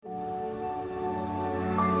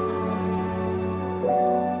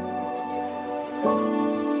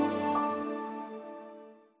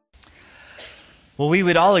Well, we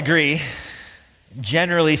would all agree,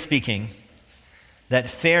 generally speaking,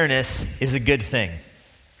 that fairness is a good thing.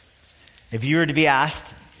 If you were to be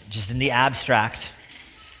asked, just in the abstract,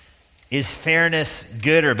 is fairness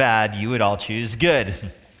good or bad, you would all choose good.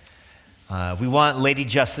 We want Lady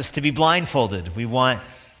Justice to be blindfolded. We want,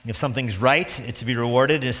 if something's right, it to be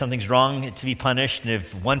rewarded, and if something's wrong, it to be punished. And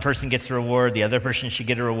if one person gets a reward, the other person should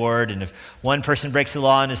get a reward. And if one person breaks the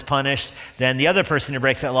law and is punished, then the other person who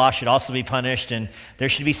breaks that law should also be punished. And there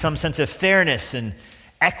should be some sense of fairness and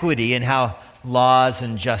equity in how laws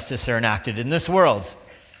and justice are enacted in this world.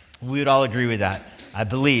 We would all agree with that, I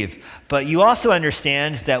believe. But you also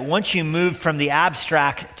understand that once you move from the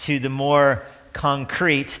abstract to the more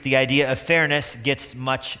concrete, the idea of fairness gets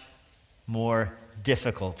much more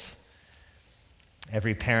difficult.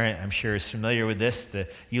 Every parent, I'm sure, is familiar with this.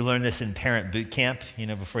 You learn this in parent boot camp. You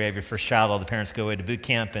know, before you have your first child, all the parents go away to boot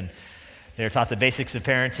camp, and they're taught the basics of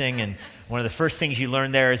parenting. And one of the first things you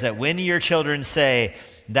learn there is that when your children say,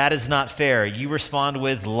 "That is not fair," you respond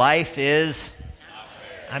with, "Life is..."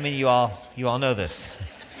 I mean, you all know this.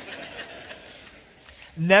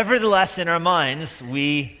 Nevertheless, in our minds,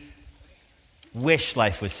 we wish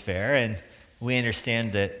life was fair, and we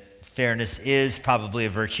understand that fairness is probably a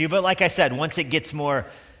virtue. But like I said, once it gets more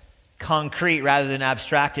concrete rather than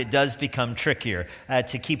abstract, it does become trickier.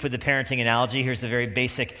 To keep with the parenting analogy, here's a very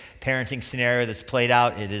basic parenting scenario that's played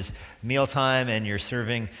out. It is mealtime, and you're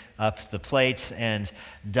serving up the plates. And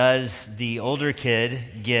does the older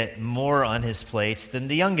kid get more on his plates than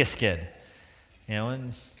the youngest kid? You know,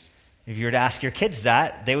 and if you were to ask your kids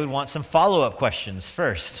that, they would want some follow-up questions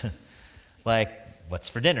first. Like, what's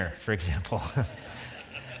for dinner, for example?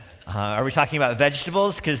 Are we talking about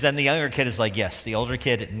vegetables? Because then the younger kid is like, yes, the older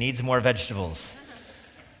kid needs more vegetables.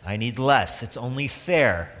 I need less. It's only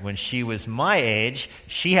fair. When she was my age,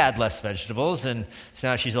 she had less vegetables, and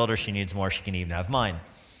so now she's older, she needs more. She can even have mine.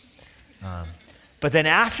 But then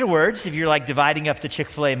afterwards, if you're like dividing up the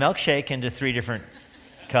Chick-fil-A milkshake into 3 different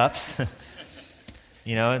cups,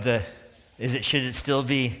 you know, should it still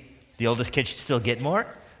be the oldest kid should still get more?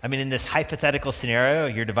 I mean, in this hypothetical scenario,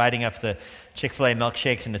 you're dividing up the Chick-fil-A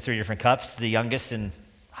milkshakes into 3 different cups. The youngest, and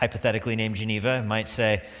hypothetically named Geneva, might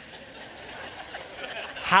say,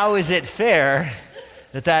 how is it fair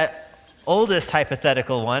that oldest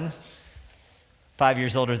hypothetical one, 5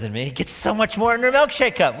 years older than me, gets so much more in her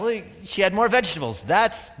milkshake cup? Well, she had more vegetables.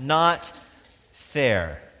 That's not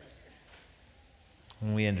fair.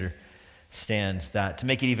 And we understand that. To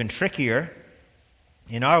make it even trickier,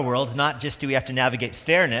 in our world, not just do we have to navigate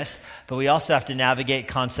fairness, but we also have to navigate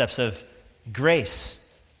concepts of grace.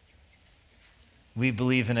 We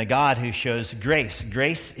believe in a God who shows grace.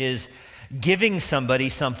 Grace is giving somebody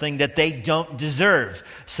something that they don't deserve.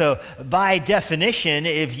 So by definition,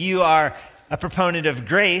 if you are a proponent of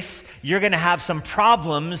grace, you're going to have some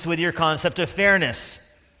problems with your concept of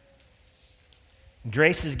fairness.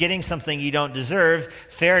 Grace is getting something you don't deserve.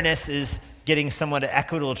 Fairness is getting somewhat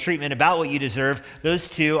equitable treatment about what you deserve. Those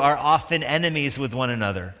two are often enemies with one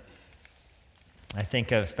another. I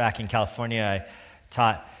think of back in California, I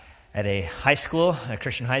taught at a high school, a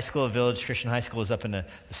Christian high school. A village Christian high school was up in the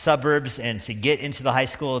suburbs, and to get into the high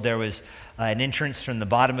school, there was an entrance from the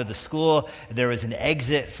bottom of the school. There was an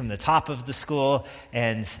exit from the top of the school,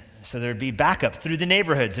 and so there'd be backup through the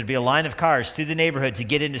neighborhoods. There'd be a line of cars through the neighborhood to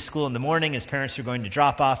get into school in the morning as parents were going to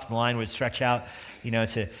drop off. The line would stretch out,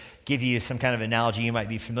 to give you some kind of analogy you might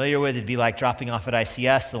be familiar with. It'd be like dropping off at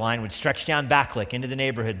ICS. The line would stretch down Backlick into the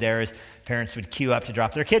neighborhood there as parents would queue up to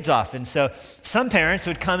drop their kids off. And so some parents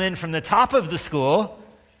would come in from the top of the school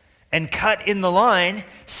and cut in the line,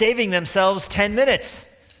 saving themselves 10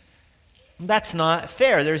 minutes. That's not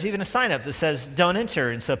fair. There's even a sign up that says, "Don't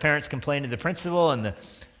enter." And so parents complain to the principal, and the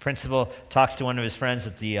principal talks to one of his friends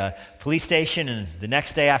at the police station, and the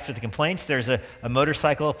next day after the complaints, there's a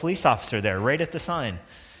motorcycle police officer there right at the sign.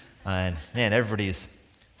 And man, everybody's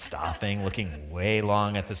stopping, looking way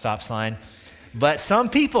long at the stop sign. But some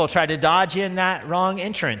people try to dodge in that wrong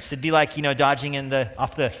entrance. It'd be like, dodging in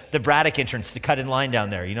off the Braddock entrance to cut in line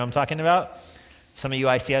down there. You know what I'm talking about? Some of you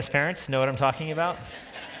ICS parents know what I'm talking about?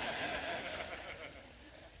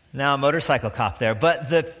 Now a motorcycle cop there.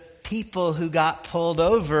 But the people who got pulled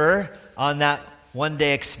over on that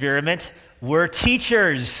one-day experiment were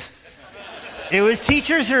teachers. It was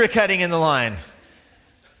teachers who were cutting in the line.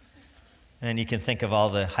 And you can think of all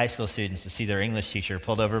the high school students to see their English teacher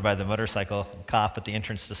pulled over by the motorcycle cop at the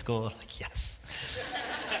entrance to school. Like, yes.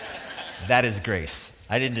 That is grace.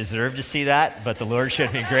 I didn't deserve to see that, but the Lord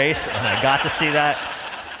showed me grace, and I got to see that.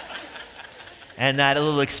 And that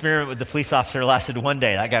little experiment with the police officer lasted one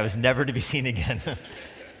day. That guy was never to be seen again.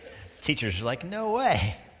 Teachers were like, no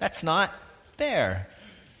way. That's not fair.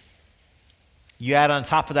 You add on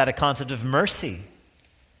top of that a concept of mercy.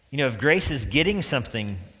 If grace is getting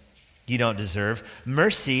something you don't deserve,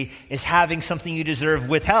 mercy is having something you deserve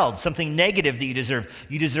withheld, something negative that you deserve.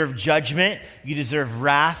 You deserve judgment. You deserve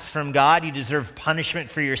wrath from God. You deserve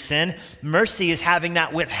punishment for your sin. Mercy is having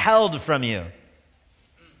that withheld from you.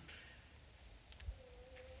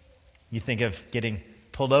 You think of getting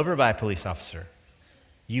pulled over by a police officer.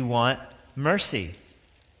 You want mercy.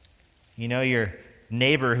 Your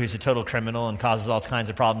neighbor who's a total criminal and causes all kinds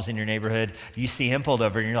of problems in your neighborhood, you see him pulled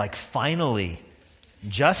over and you're like, finally,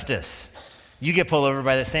 justice. You get pulled over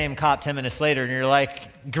by the same cop 10 minutes later and you're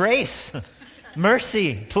like, grace,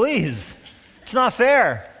 mercy, please. It's not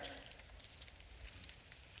fair.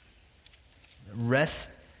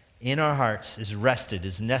 Rest in our hearts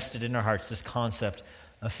is nested in our hearts, this concept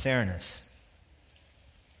of fairness.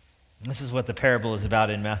 This is what the parable is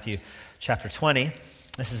about in Matthew chapter 20.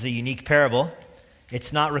 This is a unique parable.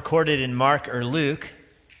 It's not recorded in Mark or Luke.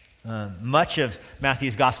 Much of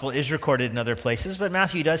Matthew's gospel is recorded in other places, but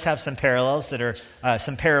Matthew does have some parallels that are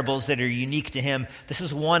some parables that are unique to him. This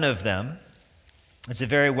is one of them. It's a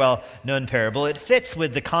very well-known parable. It fits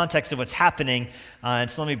with the context of what's happening, and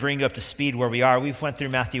so let me bring you up to speed where we are. We went through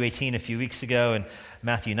Matthew 18 a few weeks ago and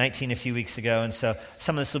Matthew 19 a few weeks ago, and so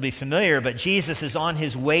some of this will be familiar, but Jesus is on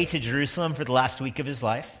his way to Jerusalem for the last week of his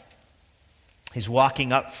life. He's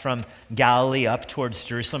walking up from Galilee up towards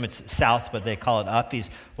Jerusalem. It's south, but they call it up. He's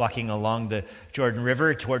walking along the Jordan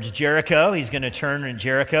River towards Jericho. He's going to turn in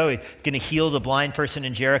Jericho. He's going to heal the blind person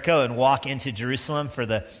in Jericho and walk into Jerusalem for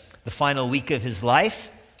the final week of his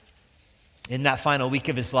life. In that final week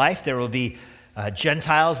of his life, there will be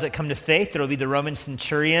Gentiles that come to faith. There will be the Roman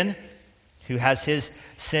centurion who has his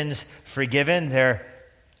sins forgiven.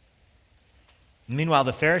 Meanwhile,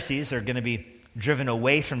 the Pharisees are going to be driven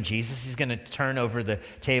away from Jesus. He's going to turn over the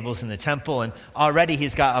tables in the temple, and already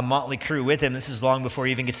he's got a motley crew with him. This is long before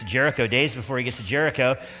he even gets to Jericho, days before he gets to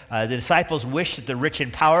Jericho. The disciples wish that the rich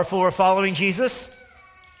and powerful were following Jesus,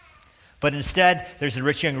 but instead, there's a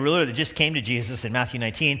rich young ruler that just came to Jesus in Matthew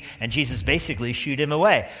 19, and Jesus basically shooed him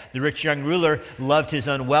away. The rich young ruler loved his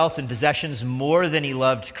own wealth and possessions more than he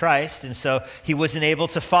loved Christ, and so he wasn't able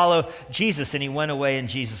to follow Jesus, and he went away, and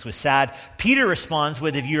Jesus was sad. Peter responds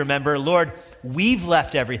with, if you remember, Lord, we've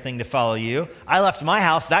left everything to follow you. I left my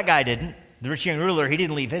house. That guy didn't. The rich young ruler, he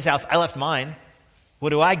didn't leave his house. I left mine.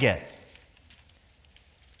 What do I get?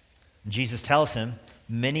 And Jesus tells him,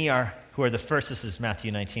 many are who are the first. This is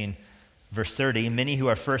Matthew 19, verse 30. Many who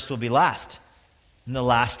are first will be last, and the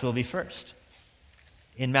last will be first.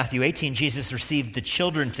 In Matthew 18, Jesus received the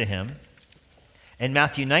children to him. In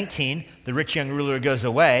Matthew 19, the rich young ruler goes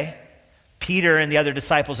away. Peter and the other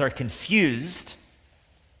disciples are confused.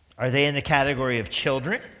 Are they in the category of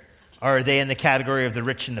children? Or are they in the category of the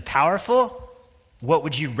rich and the powerful? What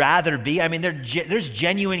would you rather be? I mean, there's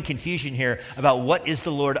genuine confusion here about what is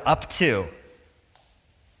the Lord up to.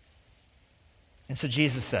 And so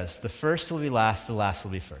Jesus says, the first will be last, the last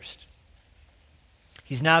will be first.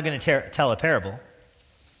 He's now going to tell a parable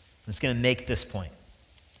that's going to make this point.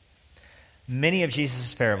 Many of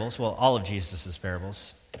Jesus' parables, well, all of Jesus'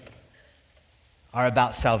 parables, are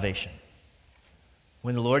about salvation.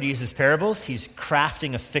 When the Lord uses parables, he's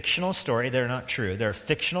crafting a fictional story. They're not true. They're a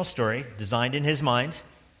fictional story designed in his mind.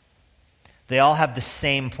 They all have the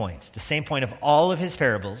same points. The same point of all of his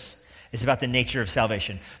parables is about the nature of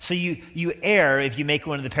salvation. So you err if you make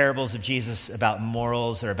one of the parables of Jesus about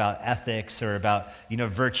morals or about ethics or about,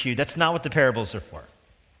 virtue. That's not what the parables are for.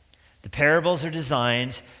 The parables are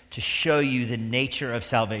designed to show you the nature of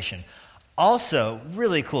salvation. Also,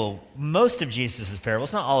 really cool, most of Jesus'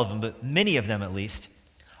 parables, not all of them, but many of them at least,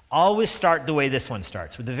 always start the way this one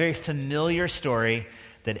starts, with a very familiar story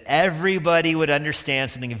that everybody would understand,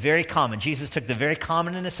 something very common. Jesus took the very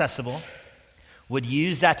common and accessible, would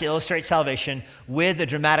use that to illustrate salvation with a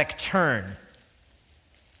dramatic turn.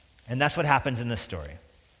 And that's what happens in this story.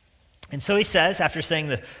 And so he says, after saying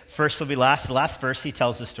the first will be last, the last verse, he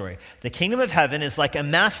tells the story. The kingdom of heaven is like a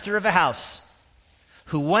master of a house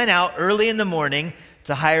who went out early in the morning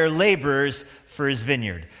to hire laborers for his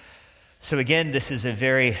vineyard. So again, this is a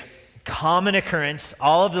very common occurrence.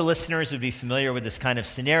 All of the listeners would be familiar with this kind of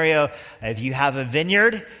scenario. If you have a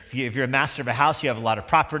vineyard, if you're a master of a house, you have a lot of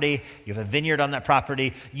property, you have a vineyard on that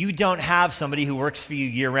property, you don't have somebody who works for you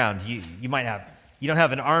year-round. You don't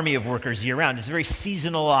have an army of workers year-round. It's a very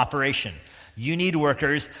seasonal operation. You need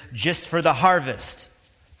workers just for the harvest.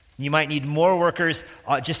 You might need more workers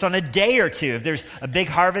just on a day or two. If there's a big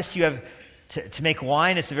harvest, you have To make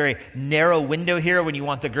wine, it's a very narrow window here when you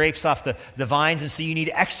want the grapes off the vines, and so you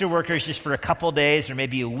need extra workers just for a couple days or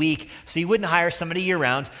maybe a week. So you wouldn't hire somebody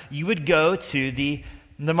year-round. You would go to the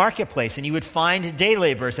marketplace, and you would find day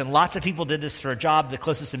laborers, and lots of people did this for a job. The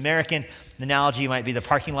closest American analogy might be the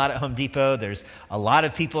parking lot at Home Depot. There's a lot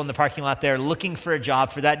of people in the parking lot there looking for a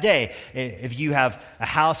job for that day. If you have a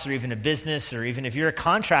house or even a business, or even if you're a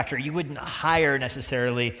contractor, you wouldn't hire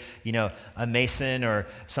necessarily, a mason or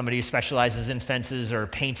somebody who specializes in fences or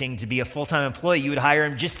painting to be a full-time employee. You would hire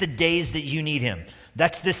him just the days that you need him.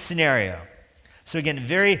 That's this scenario. So again,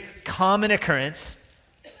 very common occurrence.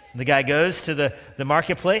 The guy goes to the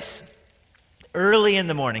marketplace early in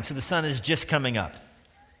the morning, so the sun is just coming up,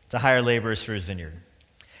 to hire laborers for his vineyard.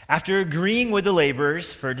 After agreeing with the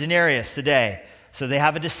laborers for a denarius a day, so they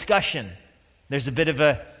have a discussion. There's a bit of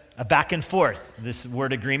a back and forth. This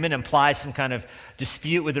word agreement implies some kind of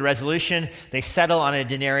dispute with the resolution. They settle on a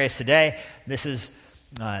denarius a day. This is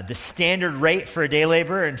the standard rate for a day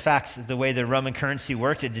laborer. In fact, the way the Roman currency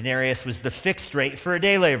worked, a denarius was the fixed rate for a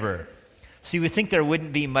day laborer. So you would think there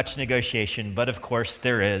wouldn't be much negotiation, but of course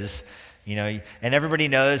there is. And everybody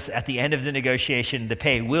knows at the end of the negotiation, the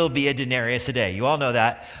pay will be a denarius a day. You all know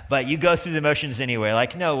that, but you go through the motions anyway.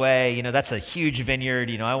 Like, no way, that's a huge vineyard.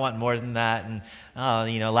 I want more than that. And,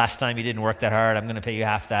 last time you didn't work that hard. I'm going to pay you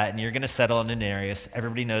half that. And you're going to settle on a denarius.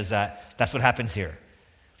 Everybody knows that. That's what happens here.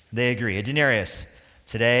 They agree. A denarius.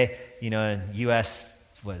 Today, in U.S.,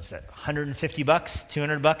 what is that, $150,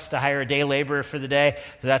 $200 to hire a day laborer for the day.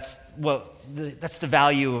 So that's the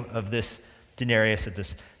value of this denarius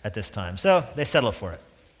at this time. So they settle for it.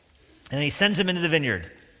 And he sends him into the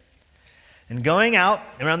vineyard. And going out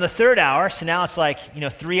around the third hour, so now it's like,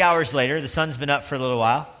 3 hours later, the sun's been up for a little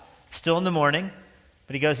while, still in the morning,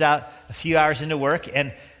 but he goes out a few hours into work,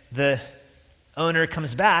 and the owner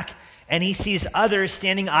comes back, and he sees others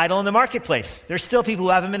standing idle in the marketplace. There's still people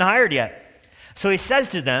who haven't been hired yet. So he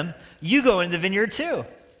says to them, you go into the vineyard too,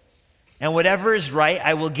 and whatever is right,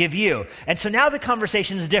 I will give you. And so now the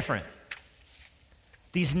conversation is different.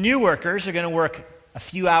 These new workers are going to work a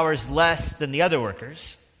few hours less than the other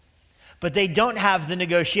workers, but they don't have the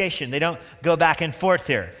negotiation. They don't go back and forth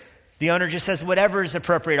here. The owner just says, whatever is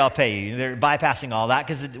appropriate, I'll pay you. They're bypassing all that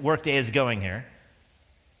because the workday is going here.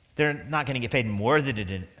 They're not going to get paid more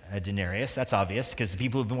than a denarius. That's obvious because the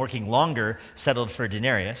people who've been working longer settled for a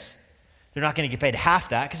denarius. They're not going to get paid half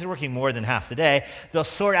that because they're working more than half the day. They'll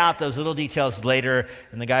sort out those little details later,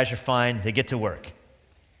 and the guys are fine. They get to work.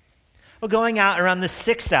 Well, going out around the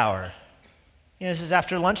 6th hour, this is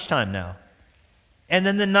after lunchtime now. And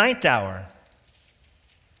then the 9th hour,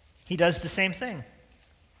 he does the same thing.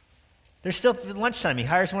 There's still lunchtime. He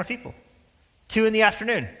hires more people. 2 in the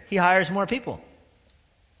afternoon, he hires more people.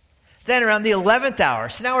 Then around the 11th hour,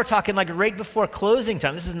 so now we're talking like right before closing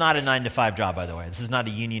time. This is not a 9-to-5 job, by the way. This is not a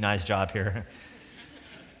unionized job here.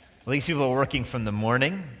 Well, these people are working from the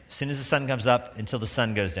morning, as soon as the sun comes up, until the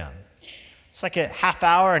sun goes down. It's like a half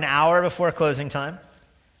hour, an hour before closing time.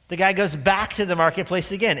 The guy goes back to the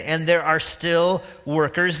marketplace again, and there are still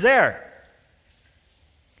workers there.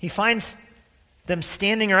 He finds them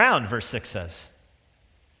standing around, verse 6 says.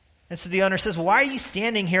 And so the owner says, why are you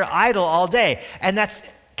standing here idle all day? And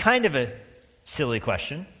that's kind of a silly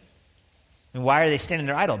question. And why are they standing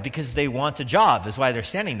there idle? Because they want a job is why they're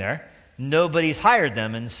standing there. Nobody's hired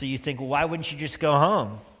them, and so you think, well, why wouldn't you just go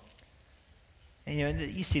home? And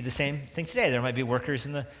you see the same thing today. There might be workers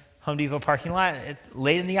in the Home Depot parking lot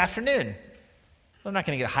late in the afternoon. Well, they're not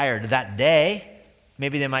going to get hired that day.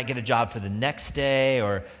 Maybe they might get a job for the next day,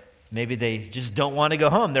 or maybe they just don't want to go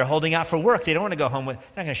home. They're holding out for work. They don't want to go home. They're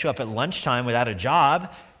not going to show up at lunchtime without a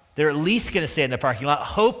job. They're at least going to stay in the parking lot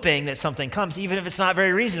hoping that something comes, even if it's not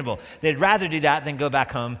very reasonable. They'd rather do that than go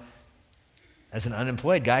back home as an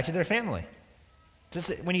unemployed guy to their family.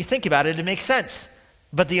 Just, when you think about it, it makes sense.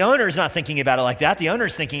 But the owner's not thinking about it like that. The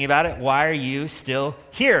owner's thinking about it, why are you still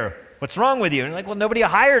here? What's wrong with you? And you're like, well, nobody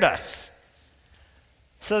hired us.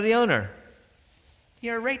 So the owner,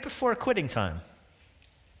 right before quitting time,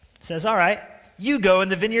 says, all right, you go in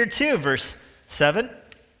the vineyard too, verse 7.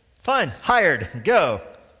 Fine, hired, go.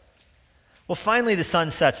 Well, finally the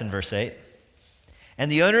sun sets in verse 8.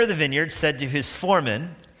 And the owner of the vineyard said to his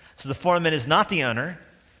foreman, so the foreman is not the owner.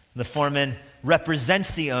 The foreman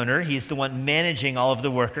represents the owner. He's the one managing all of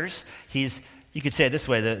the workers. You could say it this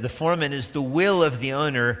way, the foreman is the will of the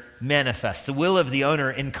owner manifest, the will of the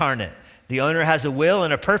owner incarnate. The owner has a will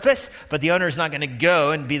and a purpose, but the owner is not going to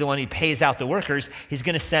go and be the one who pays out the workers. He's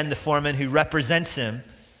going to send the foreman who represents him.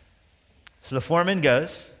 So the foreman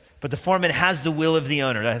goes, but the foreman has the will of the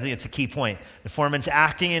owner. I think it's a key point. The foreman's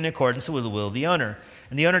acting in accordance with the will of the owner.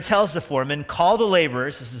 And the owner tells the foreman, call the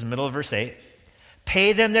laborers, this is the middle of verse 8,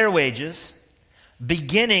 pay them their wages,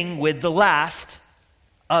 beginning with the last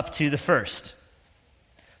up to the first.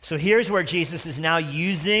 So here's where Jesus is now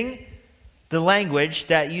using the language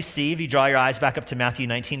that you see, if you draw your eyes back up to Matthew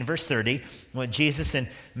 19, verse 30, what Jesus in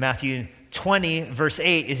Matthew 20, verse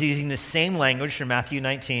 8 is using the same language from Matthew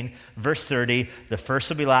 19, verse 30. The first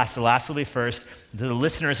will be last, the last will be first. The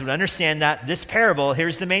listeners would understand that this parable,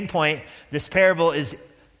 here's the main point, this parable is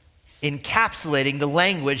encapsulating the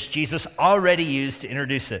language Jesus already used to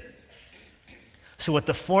introduce it. So what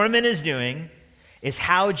the foreman is doing is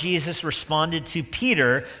how Jesus responded to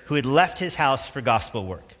Peter, who had left his house for gospel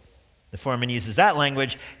work. The foreman uses that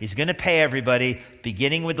language. He's going to pay everybody,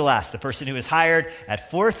 beginning with the last. The person who was hired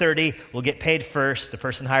at 4:30 will get paid first. The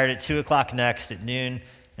person hired at 2 o'clock next, at noon,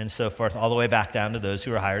 and so forth, all the way back down to those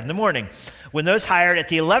who were hired in the morning. When those hired at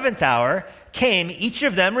the 11th hour came, each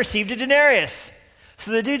of them received a denarius.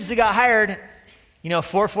 So the dudes that got hired,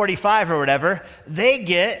 4:45 or whatever, they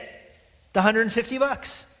get the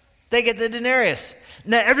 $150. They get the denarius.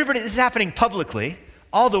 Now, everybody, this is happening publicly.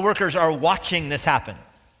 All the workers are watching this happen.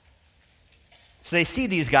 So they see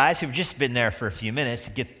these guys who've just been there for a few minutes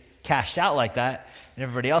get cashed out like that, and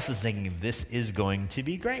everybody else is thinking, this is going to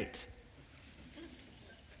be great.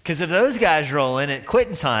 Because if those guys roll in at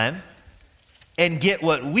quitting time and get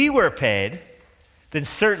what we were paid, then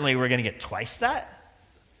certainly we're going to get twice that,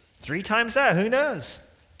 3 times that, who knows?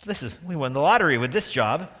 We won the lottery with this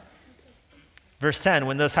job. Verse 10,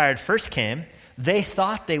 when those hired first came, they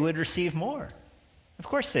thought they would receive more. Of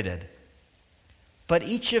course they did. But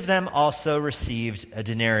each of them also received a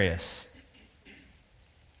denarius.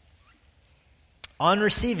 On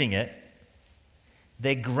receiving it,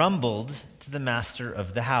 they grumbled to the master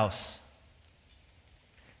of the house,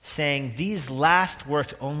 saying, "These last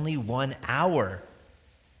worked only 1 hour,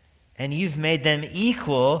 and you've made them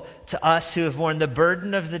equal to us who have borne the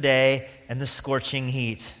burden of the day and the scorching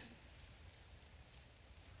heat."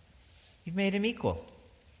 You've made him equal.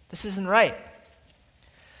 This isn't right.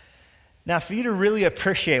 Now, for you to really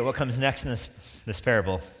appreciate what comes next in this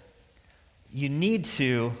parable, you need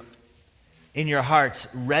to, in your hearts,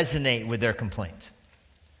 resonate with their complaint.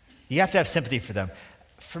 You have to have sympathy for them.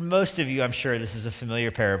 For most of you, I'm sure this is a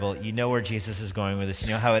familiar parable. You know where Jesus is going with this. You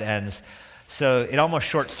know how it ends. So it almost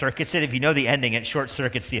short-circuits it. If you know the ending, it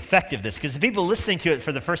short-circuits the effect of this. Because the people listening to it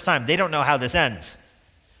for the first time, they don't know how this ends.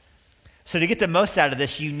 So to get the most out of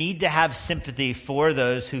this, you need to have sympathy for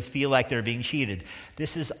those who feel like they're being cheated.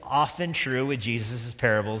 This is often true with Jesus'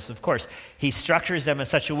 parables, of course. He structures them in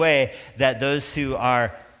such a way that those who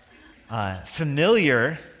are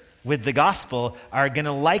familiar with the gospel are going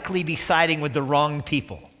to likely be siding with the wrong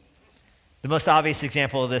people. The most obvious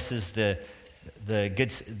example of this is the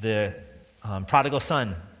prodigal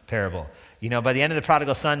son parable. By the end of the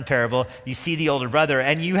prodigal son parable, you see the older brother,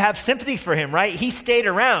 and you have sympathy for him, right? He stayed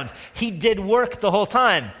around. He did work the whole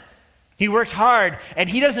time. He worked hard, and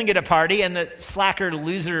he doesn't get a party, and the slacker,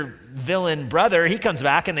 loser, villain brother, he comes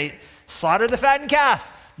back, and they slaughter the fattened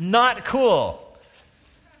calf. Not cool.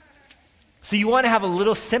 So you want to have a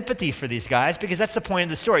little sympathy for these guys, because that's the point of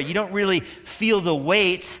the story. You don't really feel the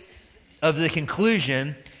weight of the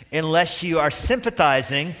conclusion unless you are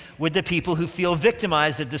sympathizing with the people who feel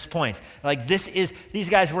victimized at this point. Like these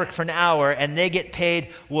guys work for an hour and they get paid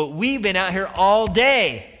what we've been out here all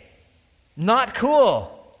day. Not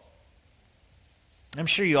cool. I'm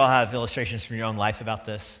sure you all have illustrations from your own life about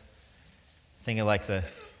this. Think of like the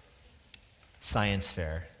science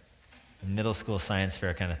fair, middle school science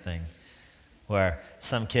fair kind of thing, where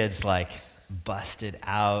some kids busted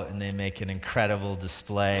out and they make an incredible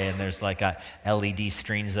display, and there's LED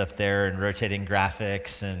screens up there and rotating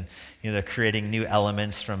graphics, and they're creating new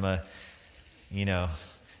elements from a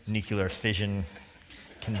nuclear fission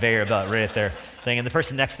conveyor belt right at their thing, and the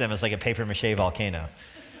person next to them is like a paper mache volcano.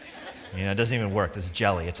 It doesn't even work. It's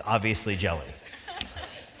jelly. It's obviously jelly.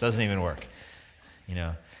 It doesn't even work.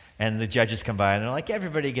 And the judges come by and they're like,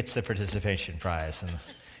 everybody gets the participation prize, and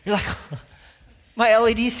you're like, my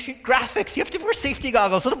LED graphics, you have to wear safety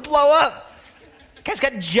goggles, it'll blow up. The guy's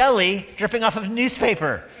got jelly dripping off of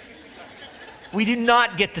newspaper. We do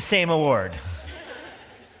not get the same award.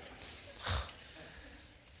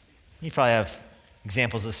 You probably have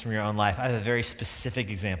examples of this from your own life. I have a very specific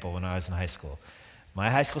example when I was in high school. My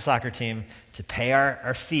high school soccer team, to pay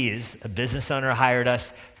our fees, a business owner hired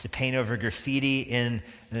us to paint over graffiti in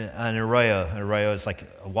an arroyo. An arroyo is like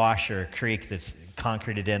a wash or a creek that's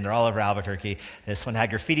concreted in. They're all over Albuquerque. This one had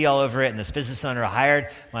graffiti all over it, and this business owner hired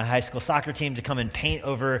my high school soccer team to come and paint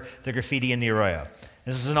over the graffiti in the arroyo.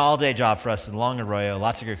 This was an all-day job for us in Long Arroyo,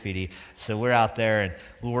 lots of graffiti. So we're out there, and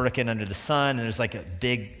we're working under the sun, and there's like a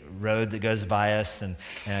big road that goes by us, and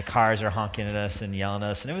cars are honking at us and yelling at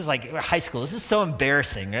us. And it was like, we're high school. This is so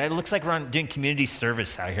embarrassing. Right? It looks like we're doing community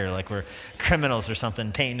service out here, like we're criminals or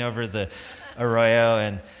something, painting over the Arroyo.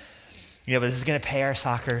 And, but this is going to pay our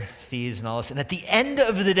soccer fees and all this. And at the end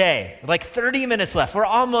of the day, like 30 minutes left, we're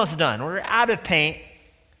almost done. We're out of paint.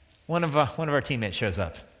 One of our teammates shows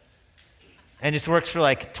up and just works for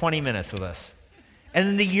like 20 minutes with us. And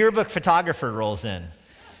then the yearbook photographer rolls in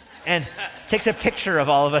and takes a picture of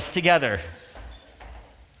all of us together.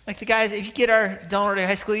 Like the guys, if you get our Delaware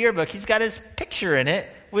High School yearbook, he's got his picture in it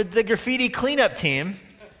with the graffiti cleanup team.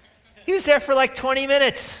 He was there for like 20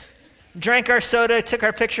 minutes, drank our soda, took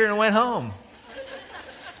our picture, and went home.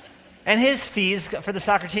 And his fees for the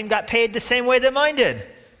soccer team got paid the same way that mine did.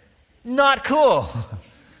 Not cool.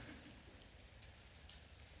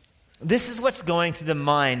 This is what's going through the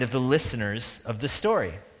mind of the listeners of the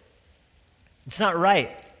story. It's not right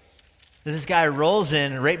that this guy rolls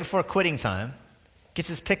in right before quitting time, gets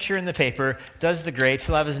his picture in the paper, does the grapes,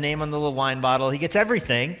 he'll have his name on the little wine bottle, he gets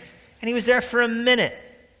everything, and he was there for a minute.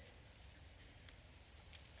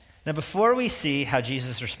 Now, before we see how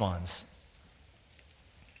Jesus responds,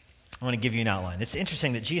 I want to give you an outline. It's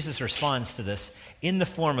interesting that Jesus responds to this in the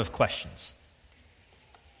form of questions.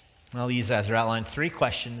 I'll use that as our outline. 3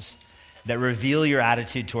 questions that reveal your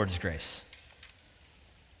attitude towards grace.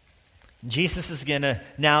 Jesus is going to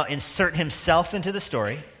now insert himself into the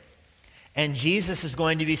story, and Jesus is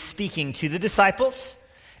going to be speaking to the disciples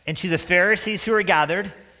and to the Pharisees who are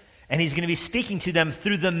gathered, and he's going to be speaking to them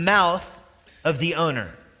through the mouth of the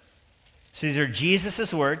owner. So these are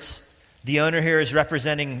Jesus' words. The owner here is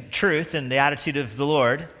representing truth and the attitude of the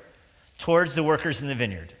Lord towards the workers in the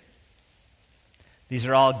vineyard. These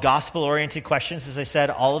are all gospel-oriented questions. As I said,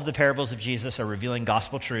 all of the parables of Jesus are revealing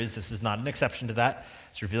gospel truths. This is not an exception to that.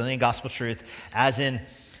 It's revealing a gospel truth. As in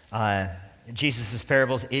Jesus'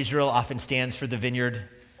 parables, Israel often stands for the vineyard.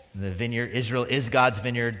 The vineyard, Israel is God's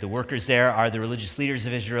vineyard. The workers there are the religious leaders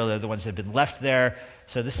of Israel. They're the ones that have been left there.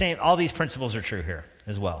 So all these principles are true here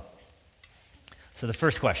as well. So the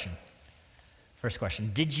first question,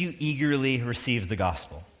 did you eagerly receive the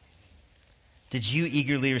gospel? Did you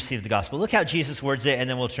eagerly receive the gospel? Look how Jesus words it, and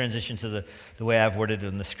then we'll transition to the way I've worded it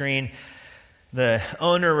on the screen. The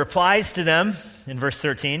owner replies to them in verse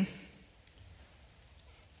 13.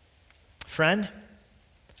 Friend,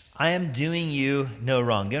 I am doing you no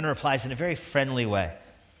wrong. The owner replies in a very friendly way.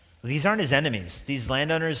 These aren't his enemies. These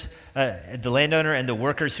landowners, the landowner and the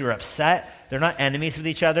workers who are upset, they're not enemies with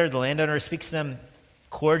each other. The landowner speaks to them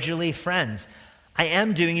cordially, friends. I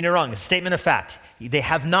am doing you no wrong. It's a statement of fact. They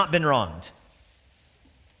have not been wronged.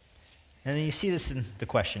 And then you see this in the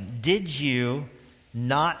question. Did you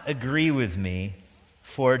not agree with me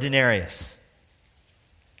for a denarius?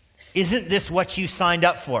 Isn't this what you signed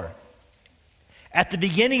up for? At the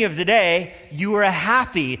beginning of the day, you were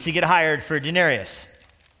happy to get hired for a denarius.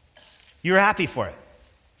 You were happy for it.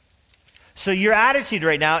 So your attitude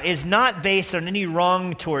right now is not based on any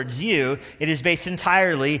wrong towards you. It is based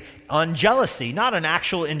entirely on jealousy, not on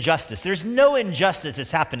actual injustice. There's no injustice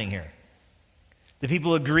that's happening here. The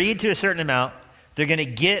people agreed to a certain amount. They're going to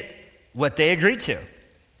get what they agreed to.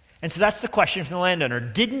 And so that's the question from the landowner.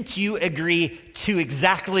 Didn't you agree to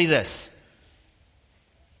exactly this?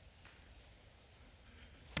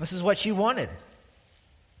 This is what you wanted.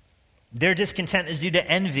 Their discontent is due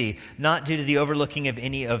to envy, not due to the overlooking of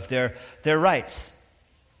any of their rights.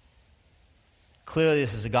 Clearly,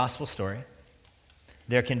 this is a gospel story.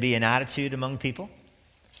 There can be an attitude among people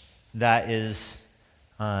that is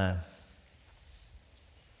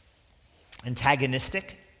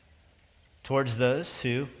antagonistic towards those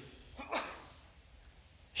who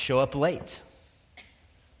show up late.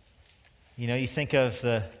 You think of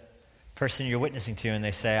the person you're witnessing to and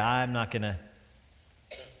they say, I'm not going to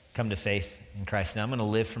come to faith in Christ now. I'm going to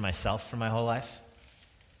live for myself for my whole life.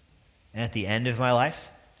 And at the end of my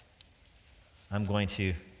life, I'm going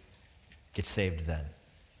to get saved then.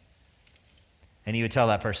 And you would tell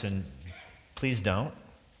that person, please don't.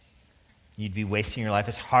 You'd be wasting your life.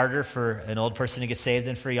 It's harder for an old person to get saved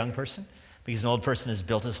than for a young person because an old person has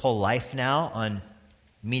built his whole life now on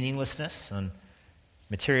meaninglessness, on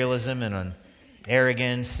materialism, and on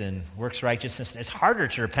arrogance and works righteousness. It's harder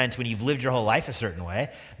to repent when you've lived your whole life a certain way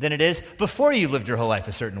than it is before you've lived your whole life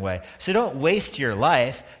a certain way. So don't waste your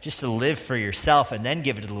life just to live for yourself and then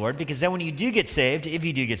give it to the Lord, because then when you do get saved, if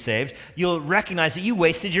you do get saved, you'll recognize that you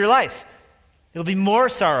wasted your life. It'll be more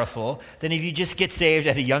sorrowful than if you just get saved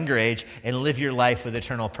at a younger age and live your life with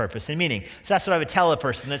eternal purpose and meaning. So that's what I would tell a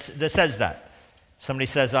person that says that. Somebody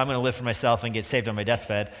says, I'm going to live for myself and get saved on my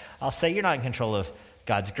deathbed. I'll say, you're not in control of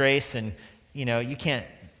God's grace, and you can't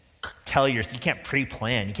you can't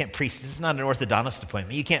pre-plan. This is not an orthodontist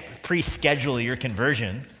appointment. You can't pre-schedule your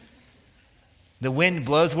conversion. The wind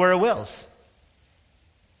blows where it wills.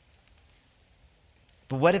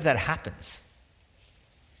 But what if that happens?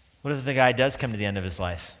 What if the guy does come to the end of his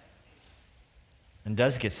life and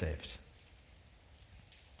does get saved?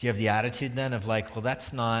 Do you have the attitude then of like, well,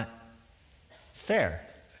 that's not fair.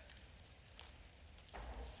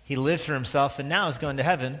 He lived for himself and now is going to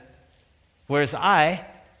heaven, whereas I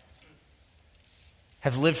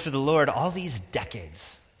have lived for the Lord all these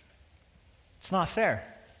decades. It's not fair.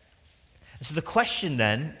 And so the question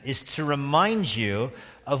then is to remind you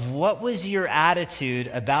of what was your attitude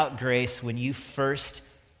about grace when you first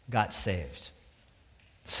got saved.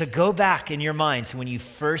 So go back in your mind to when you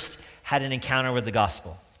first had an encounter with the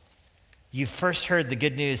gospel. You first heard the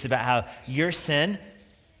good news about how your sin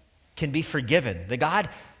can be forgiven. That God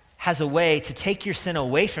has a way to take your sin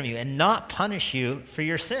away from you and not punish you for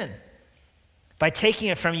your sin by taking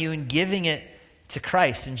it from you and giving it to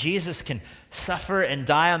Christ. And Jesus can suffer and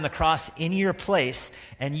die on the cross in your place,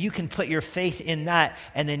 and you can put your faith in that,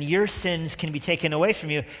 and then your sins can be taken away from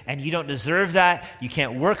you, and you don't deserve that. You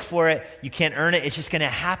can't work for it. You can't earn it. It's just going to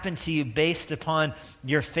happen to you based upon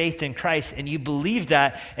your faith in Christ, and you believe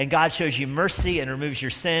that, and God shows you mercy and removes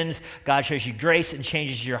your sins. God shows you grace and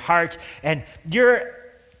changes your heart, and you're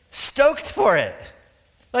stoked for it.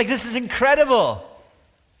 Like, this is incredible.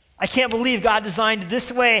 I can't believe God designed it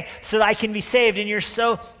this way so that I can be saved. And you're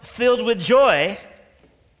so filled with joy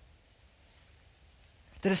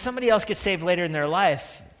that if somebody else gets saved later in their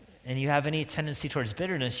life and you have any tendency towards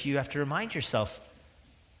bitterness, you have to remind yourself,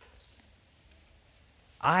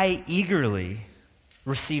 I eagerly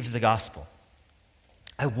received the gospel.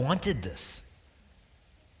 I wanted this.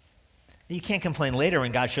 You can't complain later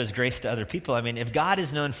when God shows grace to other people. I mean, if God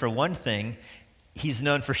is known for one thing, he's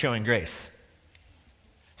known for showing grace.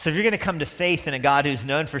 So if you're going to come to faith in a God who's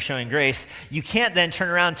known for showing grace, you can't then turn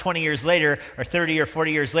around 20 years later or 30 or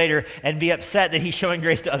 40 years later and be upset that he's showing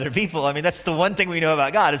grace to other people. I mean, that's the one thing we know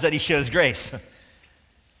about God, is that he shows grace.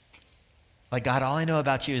 Like, God, all I know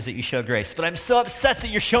about you is that you show grace, but I'm so upset that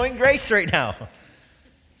you're showing grace right now.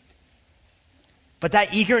 But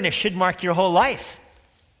that eagerness should mark your whole life.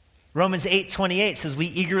 Romans 8:28 says we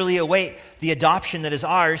eagerly await the adoption that is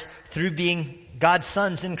ours through being God's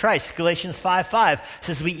sons in Christ. Galatians 5:5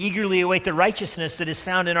 says we eagerly await the righteousness that is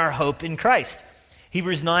found in our hope in Christ.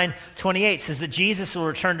 Hebrews 9:28 says that Jesus will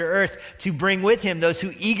return to earth to bring with him those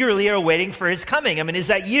who eagerly are waiting for his coming. I mean, is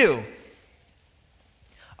that you?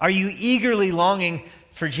 Are you eagerly longing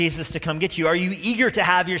for Jesus to come get you? Are you eager to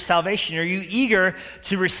have your salvation? Are you eager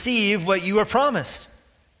to receive what you are promised?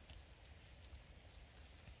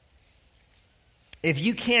 If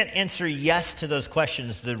you can't answer yes to those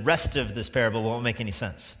questions, the rest of this parable won't make any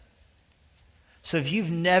sense. So if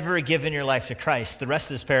you've never given your life to Christ, the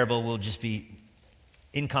rest of this parable will just be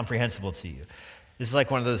incomprehensible to you. This is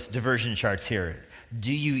like one of those diversion charts here.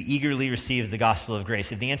 Do you eagerly receive the gospel of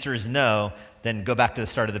grace? If the answer is no, then go back to the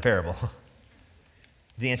start of the parable.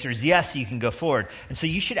 If the answer is yes, you can go forward. And so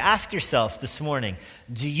you should ask yourself this morning,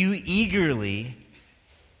 do you eagerly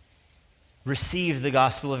receive the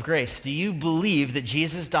gospel of grace? Do you believe that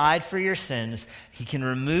Jesus died for your sins? He can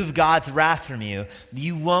remove God's wrath from you.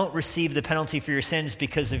 You won't receive the penalty for your sins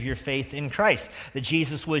because of your faith in Christ. That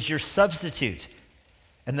Jesus was your substitute.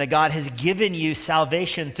 And that God has given you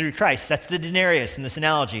salvation through Christ. That's the denarius in this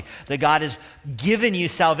analogy. That God has given you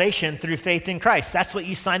salvation through faith in Christ. That's what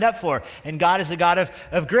you signed up for. And God is a God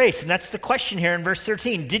of grace. And that's the question here in verse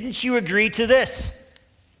 13. Didn't you agree to this?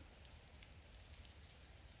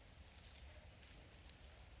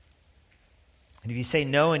 And if you say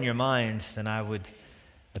no in your mind, then I would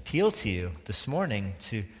appeal to you this morning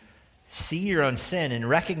to see your own sin and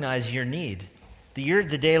recognize your need. That you're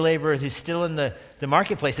the day laborer who's still in the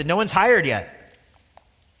marketplace, that no one's hired yet.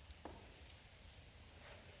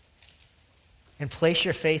 And place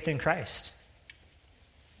your faith in Christ.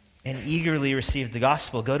 And eagerly receive the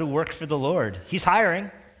gospel. Go to work for the Lord. He's hiring.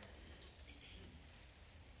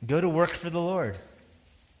 Go to work for the Lord.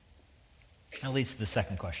 That leads to the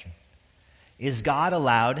second question. Is God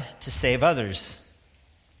allowed to save others?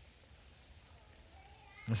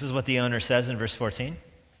 This is what the owner says in verse 14.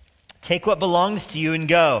 Take what belongs to you and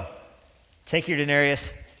go. Take your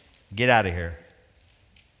denarius, get out of here.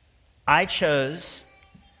 I chose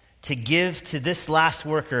to give to this last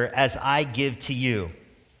worker as I give to you.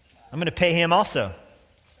 I'm going to pay him also.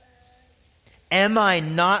 Am I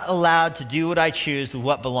not allowed to do what I choose with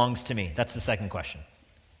what belongs to me? That's the second question.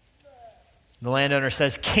 The landowner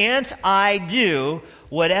says, "Can't I do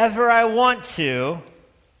whatever I want to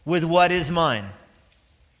with what is mine?"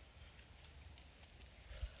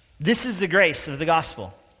 This is the grace of the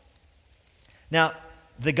gospel. Now,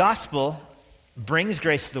 the gospel brings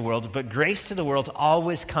grace to the world, but grace to the world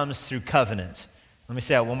always comes through covenant. Let me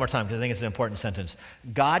say that one more time because I think it's an important sentence.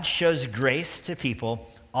 God shows grace to people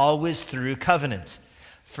always through covenant.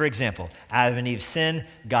 For example, Adam and Eve sin,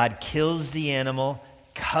 God kills the animal,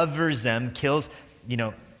 covers them,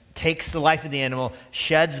 takes the life of the animal,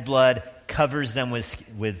 sheds blood, covers them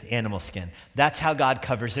with animal skin. That's how God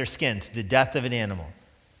covers their skin, to the death of an animal.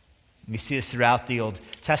 We see this throughout the Old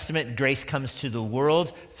Testament. Grace comes to the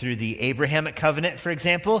world through the Abrahamic covenant, for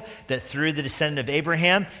example, that through the descendant of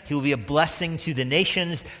Abraham, he will be a blessing to the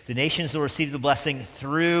nations. The nations will receive the blessing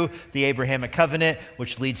through the Abrahamic covenant,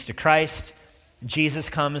 which leads to Christ. Jesus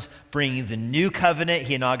comes bringing the new covenant.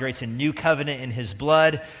 He inaugurates a new covenant in his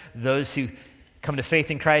blood. Those who come to faith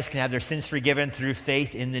in Christ can have their sins forgiven through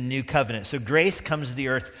faith in the new covenant. So grace comes to the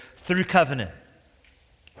earth through covenant.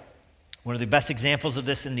 One of the best examples of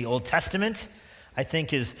this in the Old Testament, I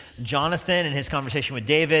think, is Jonathan and his conversation with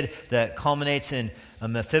David that culminates in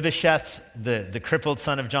Mephibosheth, the crippled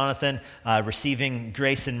son of Jonathan, receiving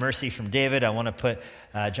grace and mercy from David. I want to put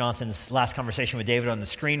Jonathan's last conversation with David on the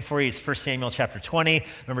screen for you. It's 1 Samuel chapter 20.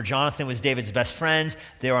 Remember, Jonathan was David's best friend.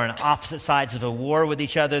 They were on opposite sides of a war with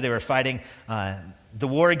each other. They were fighting the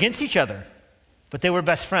war against each other. But they were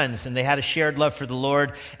best friends, and they had a shared love for the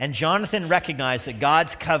Lord. And Jonathan recognized that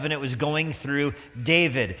God's covenant was going through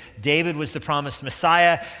David. David was the promised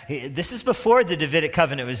Messiah. This is before the Davidic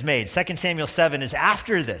covenant was made. 2 Samuel 7 is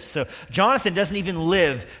after this. So Jonathan doesn't even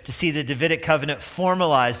live to see the Davidic covenant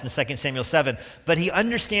formalized in 2 Samuel 7, but he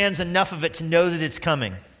understands enough of it to know that it's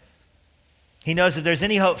coming. He knows if there's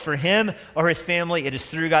any hope for him or his family, it is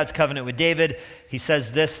through God's covenant with David. He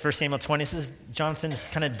says this, 1 Samuel 20, this is Jonathan's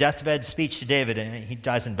kind of deathbed speech to David, and he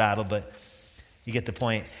dies in battle, but you get the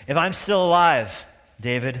point. "If I'm still alive,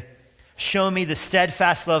 David, show me the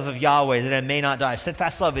steadfast love of Yahweh that I may not die."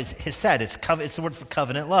 Steadfast love is said, it's the word for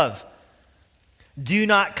covenant love. "Do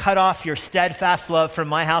not cut off your steadfast love from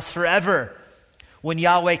my house forever, when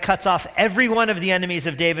Yahweh cuts off every one of the enemies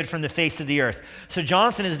of David from the face of the earth." So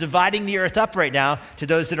Jonathan is dividing the earth up right now to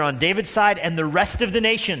those that are on David's side and the rest of the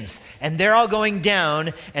nations. And they're all going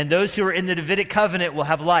down, and those who are in the Davidic covenant will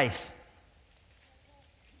have life.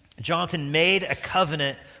 Jonathan made a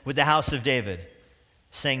covenant with the house of David,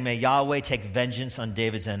 saying, "May Yahweh take vengeance on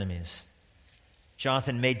David's enemies."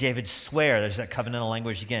 Jonathan made David swear, there's that covenantal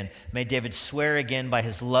language again, made David swear again by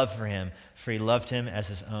his love for him, for he loved him as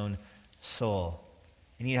his own soul.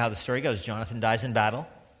 And you know how the story goes. Jonathan dies in battle.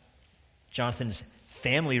 Jonathan's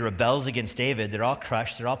family rebels against David. They're all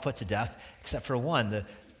crushed. They're all put to death, except for one, the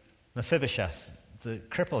Mephibosheth, the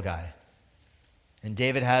cripple guy. And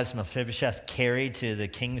David has Mephibosheth carried to the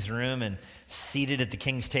king's room and seated at the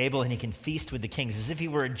king's table, and he can feast with the kings as if he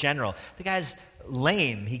were a general. The guy's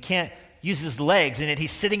lame. He can't use his legs, and yet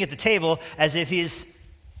he's sitting at the table as if he's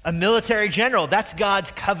a military general. That's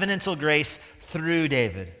God's covenantal grace through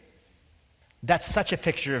David. That's such a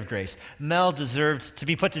picture of grace. Mel deserved to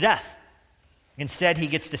be put to death. Instead, he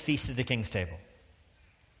gets to feast at the king's table.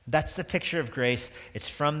 That's the picture of grace. It's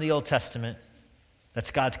from the Old Testament.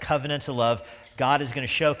 That's God's covenantal love. God is going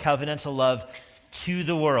to show covenantal love to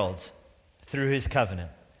the world through his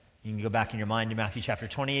covenant. You can go back in your mind to Matthew chapter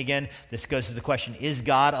 20 again. This goes to the question, is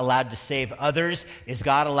God allowed to save others? Is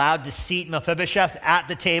God allowed to seat Mephibosheth at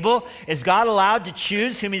the table? Is God allowed to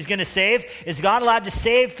choose whom he's going to save? Is God allowed to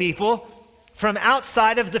save people from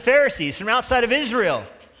outside of the Pharisees, from outside of Israel?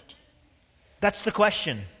 That's the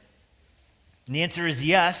question. And the answer is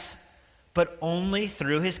yes, but only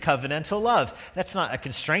through his covenantal love. That's not a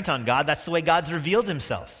constraint on God. That's the way God's revealed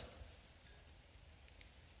himself.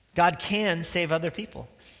 God can save other people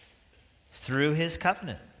through his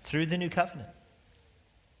covenant, through the new covenant.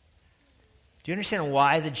 Do you understand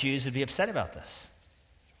why the Jews would be upset about this?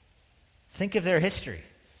 Think of their history.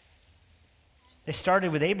 They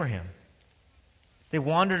started with Abraham. They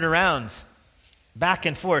wandered around back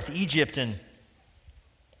and forth, Egypt and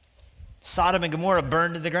Sodom and Gomorrah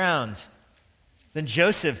burned to the ground. Then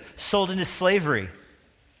Joseph sold into slavery,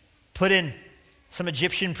 put in some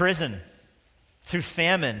Egyptian prison through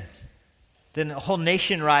famine. Then a whole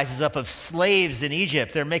nation rises up of slaves in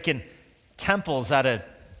Egypt. They're making temples out of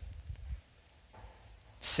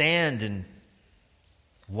sand and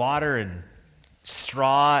water and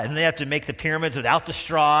straw, and they have to make the pyramids without the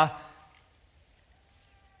straw.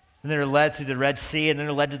 And they're led through the Red Sea, and then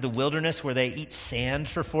they're led to the wilderness where they eat sand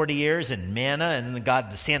for 40 years and manna, and then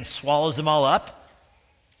the sand swallows them all up.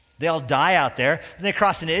 They all die out there. Then they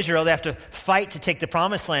cross into Israel. They have to fight to take the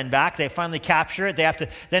promised land back. They finally capture it. They have to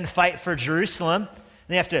then fight for Jerusalem.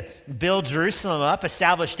 They have to build Jerusalem up,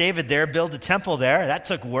 establish David there, build a temple there. That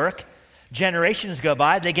took work. Generations go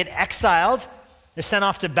by. They get exiled. They're sent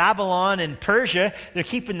off to Babylon and Persia. They're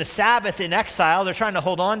keeping the Sabbath in exile. They're trying to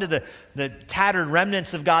hold on to the tattered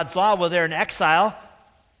remnants of God's law while they're in exile.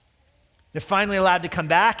 They're finally allowed to come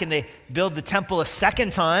back, and they build the temple a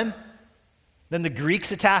second time. Then the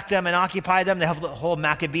Greeks attack them and occupy them. They have the whole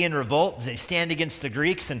Maccabean revolt. They stand against the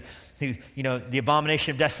Greeks and the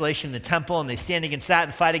abomination of desolation in the temple, and they stand against that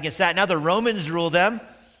and fight against that. Now the Romans rule them.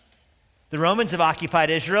 The Romans have occupied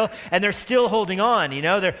Israel, and they're still holding on.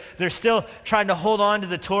 They're still trying to hold on to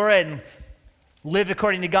the Torah and live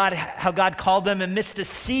according to God, how God called them amidst a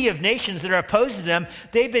sea of nations that are opposed to them.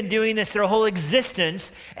 They've been doing this their whole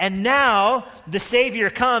existence, and now the Savior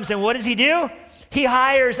comes, and what does he do? He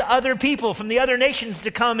hires other people from the other nations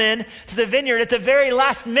to come in to the vineyard at the very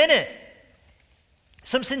last minute.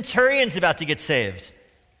 Some centurion's about to get saved.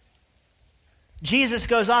 Jesus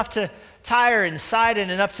goes off to Tyre and Sidon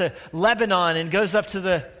and up to Lebanon and goes up to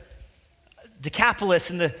the Decapolis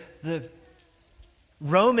and the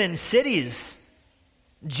Roman cities.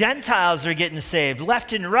 Gentiles are getting saved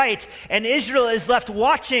left and right, and Israel is left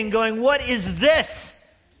watching going, what is this?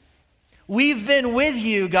 We've been with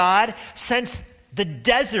you, God, since the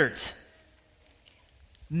desert.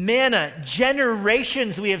 Manna,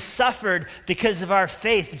 generations we have suffered because of our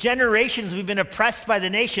faith. Generations we've been oppressed by the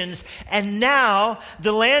nations. And now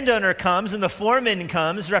the landowner comes and the foreman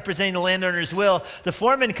comes, representing the landowner's will. The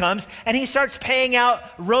foreman comes and he starts paying out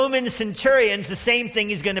Roman centurions the same thing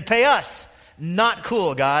he's going to pay us. Not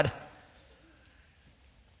cool, God.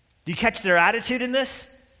 Do you catch their attitude in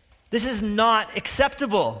this? This is not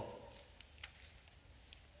acceptable.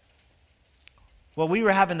 Well, we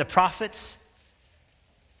were having the prophets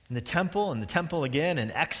in the temple again,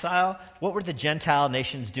 in exile. What were the Gentile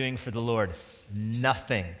nations doing for the Lord?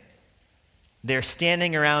 Nothing. They're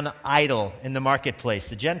standing around idle in the marketplace.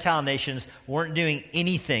 The Gentile nations weren't doing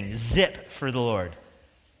anything, zip, for the Lord.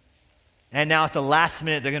 And now at the last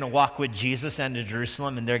minute, they're going to walk with Jesus into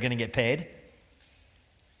Jerusalem and they're going to get paid.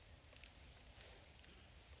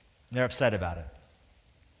 They're upset about it.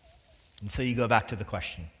 And so you go back to the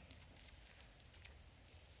question.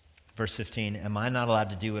 Verse 15, am I not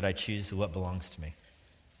allowed to do what I choose with what belongs to me?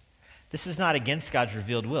 This is not against God's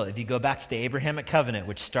revealed will. If you go back to the Abrahamic covenant,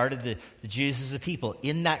 which started the Jews as a people,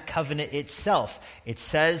 in that covenant itself, it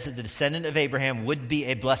says that the descendant of Abraham would be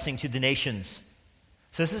a blessing to the nations.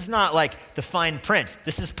 So this is not like the fine print.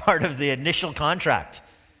 This is part of the initial contract.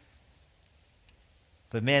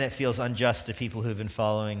 But man, it feels unjust to people who have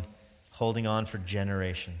been holding on for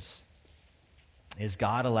generations. Is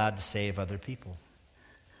God allowed to save other people?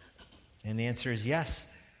 And the answer is yes.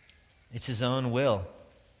 It's his own will.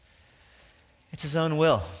 It's his own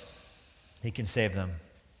will. He can save them.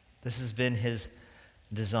 This has been his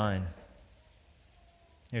design.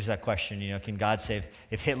 Here's that question, can God save?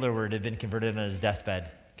 If Hitler were to have been converted on his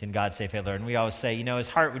deathbed, can God save Hitler? And we always say, his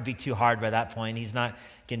heart would be too hard by that point. He's not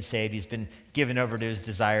getting saved. He's been given over to his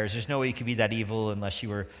desires. There's no way you could be that evil unless you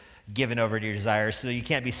were given over to your desires, so you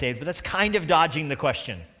can't be saved. But that's kind of dodging the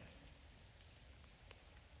question.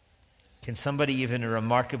 Can somebody, even a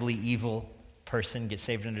remarkably evil person, get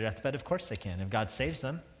saved on their deathbed? Of course they can, if God saves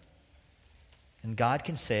them. And God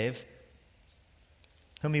can save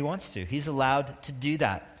whom he wants to. He's allowed to do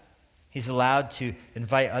that. He's allowed to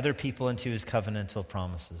invite other people into his covenantal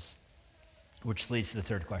promises. Which leads to the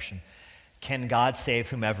third question. Can God save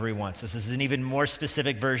whomever he wants? This is an even more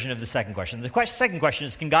specific version of the second question. The second question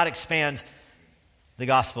is, can God expand the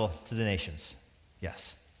gospel to the nations?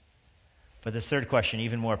 Yes. But this third question,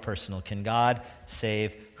 even more personal, can God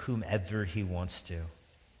save whomever he wants to?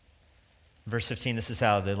 Verse 15, this is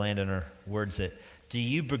how the landowner words it. Do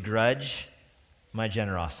you begrudge my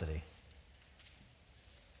generosity?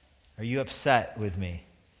 Are you upset with me?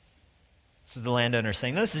 This is the landowner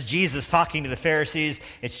saying, this is Jesus talking to the Pharisees.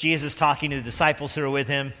 It's Jesus talking to the disciples who are with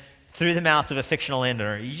him through the mouth of a fictional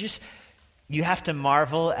landowner. You have to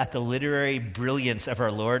marvel at the literary brilliance of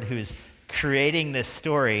our Lord, who is creating this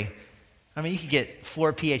story. I mean, you could get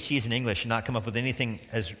 4 PhDs in English and not come up with anything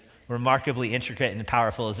as remarkably intricate and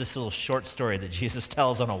powerful as this little short story that Jesus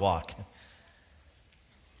tells on a walk.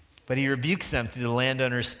 But he rebukes them through the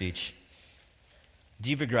landowner's speech. Do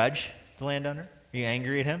you begrudge the landowner? Are you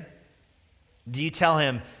angry at him? Do you tell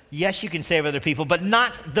him, yes, you can save other people, but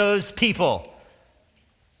not those people?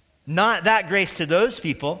 Not that grace to those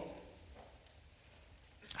people.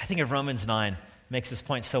 I think of Romans 9. Makes this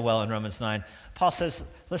point so well in Romans 9. Paul says,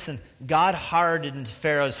 listen, God hardened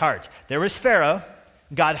Pharaoh's heart. There was Pharaoh,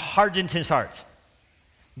 God hardened his heart.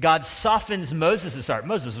 God softens Moses' heart.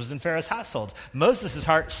 Moses was in Pharaoh's household. Moses'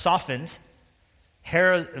 heart softened.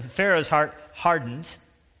 Pharaoh's heart hardened.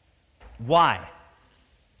 Why?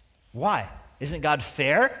 Why? Isn't God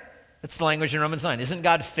fair? That's the language in Romans 9. Isn't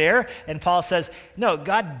God fair? And Paul says, no,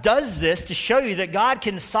 God does this to show you that God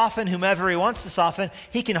can soften whomever he wants to soften.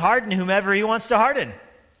 He can harden whomever he wants to harden.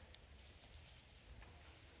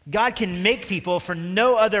 God can make people for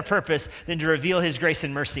no other purpose than to reveal his grace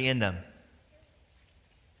and mercy in them.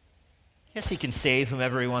 Yes, he can save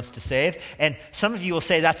whomever he wants to save. And some of you will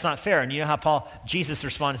say that's not fair. And you know how Jesus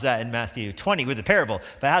responds to that in Matthew 20 with the parable.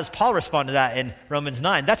 But how does Paul respond to that in Romans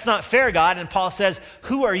 9? That's not fair, God. And Paul says,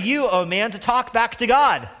 who are you, O man, to talk back to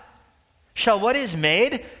God? Shall what is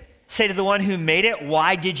made say to the one who made it,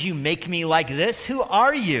 why did you make me like this? Who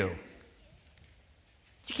are you?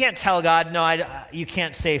 You can't tell God, no, you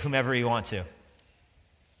can't save whomever you want to.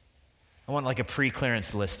 I want like a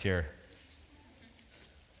pre-clearance list here.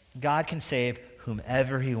 God can save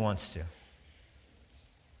whomever he wants to.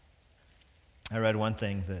 I read one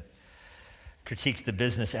thing that critiqued the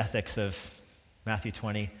business ethics of Matthew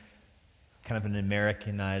 20, kind of an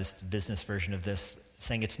Americanized business version of this,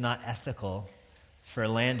 saying it's not ethical for a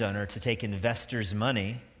landowner to take investors'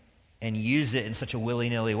 money and use it in such a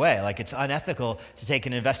willy-nilly way. Like it's unethical to take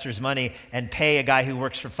an investor's money and pay a guy who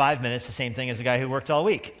works for 5 minutes the same thing as a guy who worked all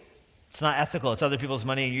week. It's not ethical. It's other people's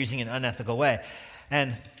money and using it in an unethical way.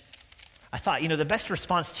 And I thought, the best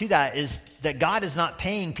response to that is that God is not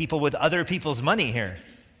paying people with other people's money here.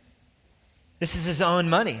 This is his own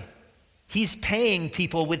money. He's paying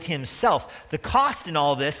people with himself. The cost in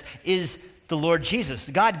all this is the Lord Jesus.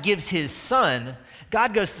 God gives his son.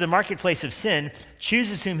 God goes to the marketplace of sin,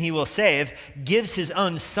 chooses whom he will save, gives his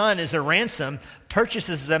own son as a ransom,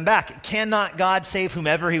 purchases them back. Cannot God save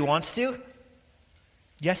whomever he wants to?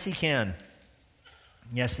 Yes, he can.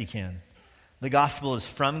 Yes, he can. The gospel is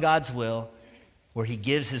from God's will, where he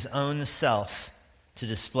gives his own self to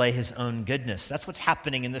display his own goodness. That's what's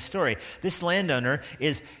happening in this story. This landowner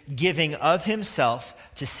is giving of himself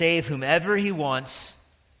to save whomever he wants,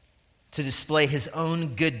 to display his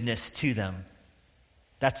own goodness to them.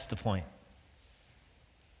 That's the point.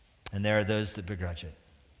 And there are those that begrudge it.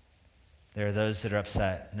 There are those that are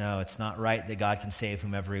upset. No, it's not right that God can save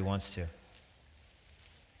whomever he wants to.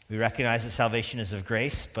 We recognize that salvation is of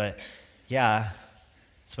grace, but yeah,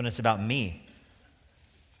 it's when it's about me.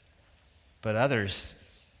 But others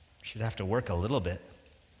should have to work a little bit.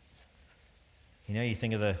 You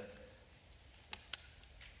think of let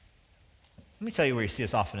me tell you where you see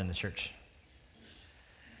this often in the church.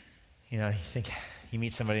 You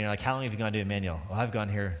meet somebody and you're like, how long have you gone to Emmanuel? Well, I've gone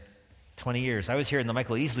here 20 years. I was here in the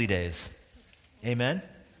Michael Easley days. Amen?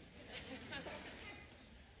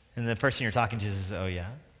 And the person you're talking to says, oh yeah?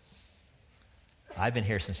 I've been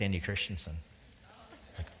here since Andy Christensen.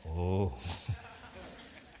 Like, oh.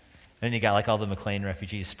 And you got like all the McLean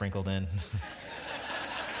refugees sprinkled in.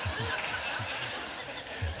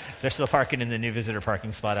 They're still parking in the new visitor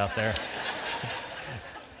parking spot out there.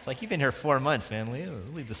 It's like, you've been here 4 months, man.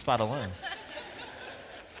 Leave the spot alone.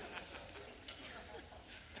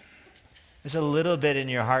 There's a little bit in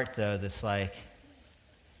your heart, though, that's like,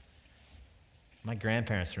 my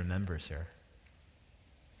grandparents remembers here.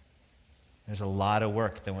 There's a lot of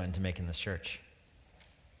work that went into making this church.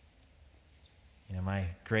 My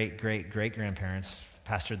great-great-great-grandparents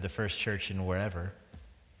pastored the first church in wherever.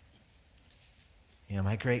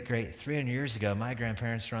 My 300 years ago, my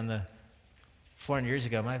grandparents were on the, 400 years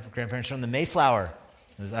ago, my grandparents were on the Mayflower.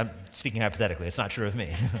 I'm speaking hypothetically. It's not true of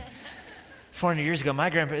me. 400 years ago, my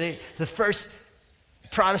grandparents, the first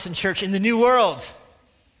Protestant church in the New World.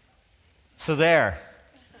 So there.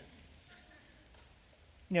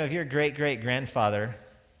 If your great-great-grandfather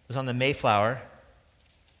was on the Mayflower,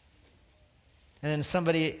 and then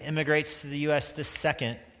somebody immigrates to the U.S. this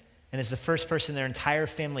second and is the first person in their entire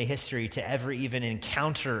family history to ever even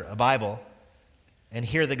encounter a Bible and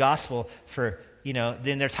hear the gospel for, in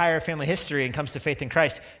their entire family history and comes to faith in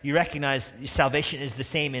Christ, you recognize salvation is the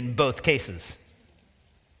same in both cases.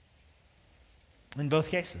 In both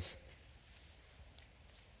cases.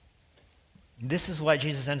 This is why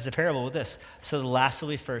Jesus ends the parable with this. So the last will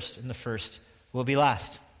be first and the first will be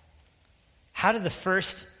last. How did the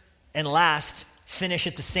first and last finish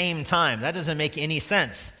at the same time? That doesn't make any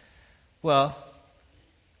sense. Well,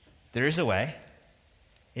 there is a way.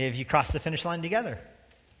 If you cross the finish line together.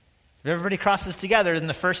 If everybody crosses together, then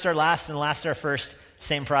the first are last and the last are first.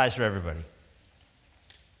 Same prize for everybody.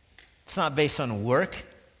 It's not based on work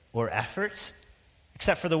or effort,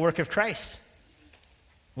 except for the work of Christ.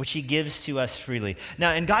 which he gives to us freely.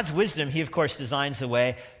 Now, in God's wisdom, he, of course, designs a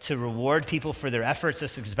way to reward people for their efforts.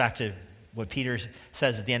 This goes back to what Peter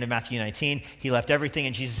says at the end of Matthew 19. He left everything,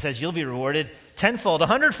 and Jesus says, you'll be rewarded tenfold,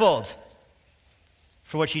 100-fold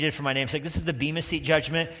for what you did for my name's sake. This is the Bema Seat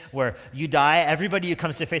judgment where you die. Everybody who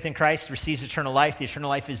comes to faith in Christ receives eternal life. The eternal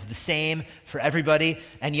life is the same for everybody,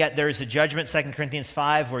 and yet there is a judgment, 2 Corinthians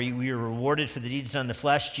 5, where we are rewarded for the deeds done in the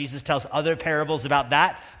flesh. Jesus tells other parables about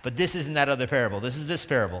that, but this isn't that other parable. This is this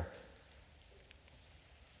parable.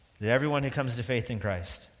 That everyone who comes to faith in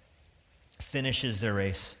Christ finishes their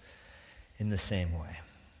race in the same way.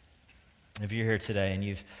 If you're here today and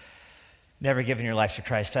you've never given your life to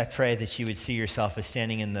Christ, I pray that you would see yourself as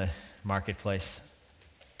standing in the marketplace,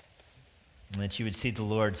 and that you would see the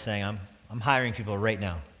Lord saying, I'm hiring people right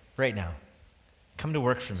now. Come to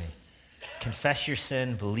work for me. Confess your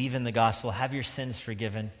sin, believe in the gospel, have your sins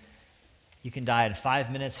forgiven. You can die in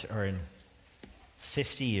 5 minutes or in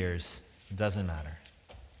 50 years. It doesn't matter.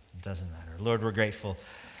 It doesn't matter. Lord, we're grateful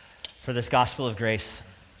for this gospel of grace.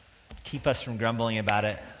 Keep us from grumbling about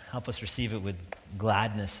it. Help us receive it with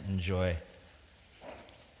gladness and joy.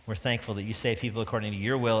 We're thankful that you save people according to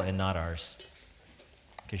your will and not ours,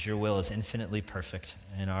 because your will is infinitely perfect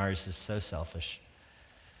and ours is so selfish.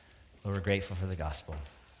 Lord, we're grateful for the gospel.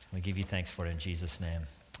 We give you thanks for it in Jesus' name.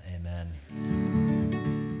 Amen.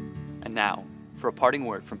 And now, for a parting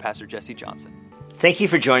word from Pastor Jesse Johnson. Thank you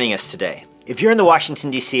for joining us today. If you're in the Washington,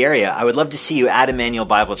 D.C. area, I would love to see you at Emmanuel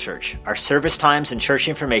Bible Church. Our service times and church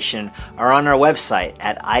information are on our website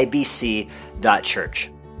at ibc.church.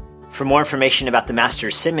 For more information about the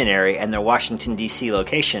Master's Seminary and their Washington, D.C.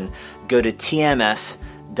 location, go to tms.edu.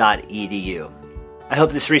 I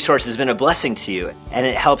hope this resource has been a blessing to you, and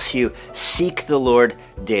it helps you seek the Lord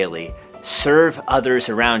daily, serve others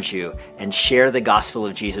around you, and share the gospel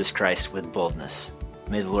of Jesus Christ with boldness.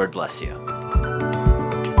 May the Lord bless you.